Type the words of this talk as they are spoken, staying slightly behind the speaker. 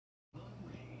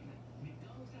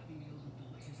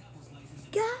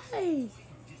guys,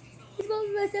 he's supposed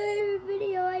to be my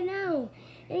video right now.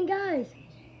 And guys,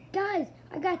 I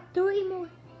got 3 more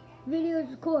videos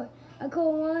to record. I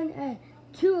called one at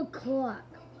 2 o'clock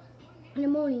in the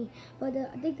morning, but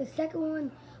I think the second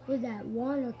one was at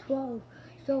 1 or 12.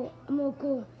 So I'm gonna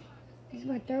record. This is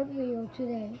my 3rd video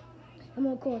today. I'm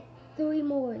gonna record 3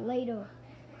 more later.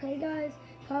 Okay, guys,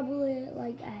 probably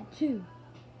like at 2.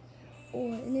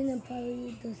 And then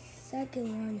probably the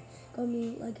second one gonna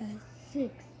be like at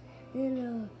 6.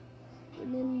 And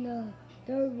then the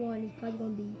 3rd one is probably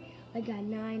gonna be like at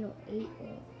 9 or 8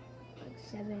 or like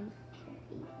 7 or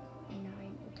 8 or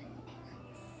 9 or 10.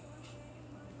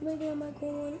 Maybe I might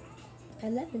go on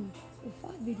 11 or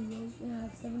 5 videos and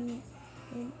have 70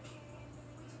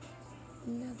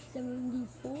 and have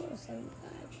 74 or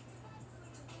 75.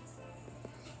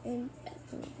 And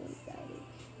that's what I'm excited.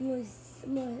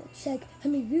 I'm gonna check how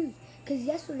many views, because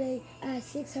yesterday I had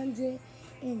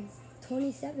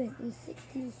 627 and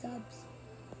 16 subs.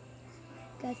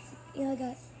 I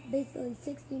got basically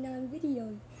 69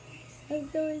 videos. I'm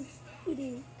so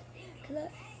excited. Cause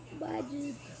I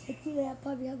think I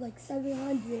probably have like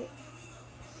 700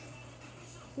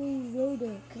 full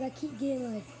rotor. Cause I keep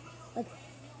getting like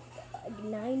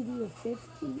 90 or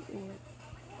 50 or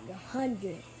like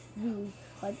 100 views.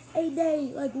 Like a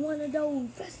day, like one of those.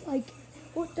 That's like,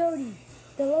 or 30.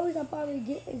 The lowest I probably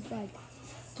get is like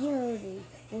 30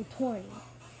 or 20.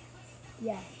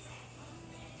 Yeah.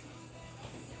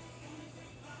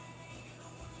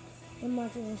 I'm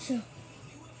watching the show.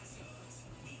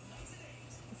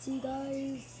 See you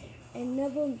guys in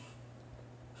another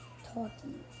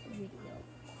talking video.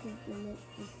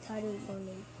 This title is going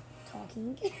to be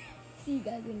talking. See you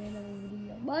guys in another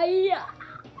video. Bye.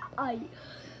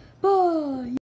 Bye.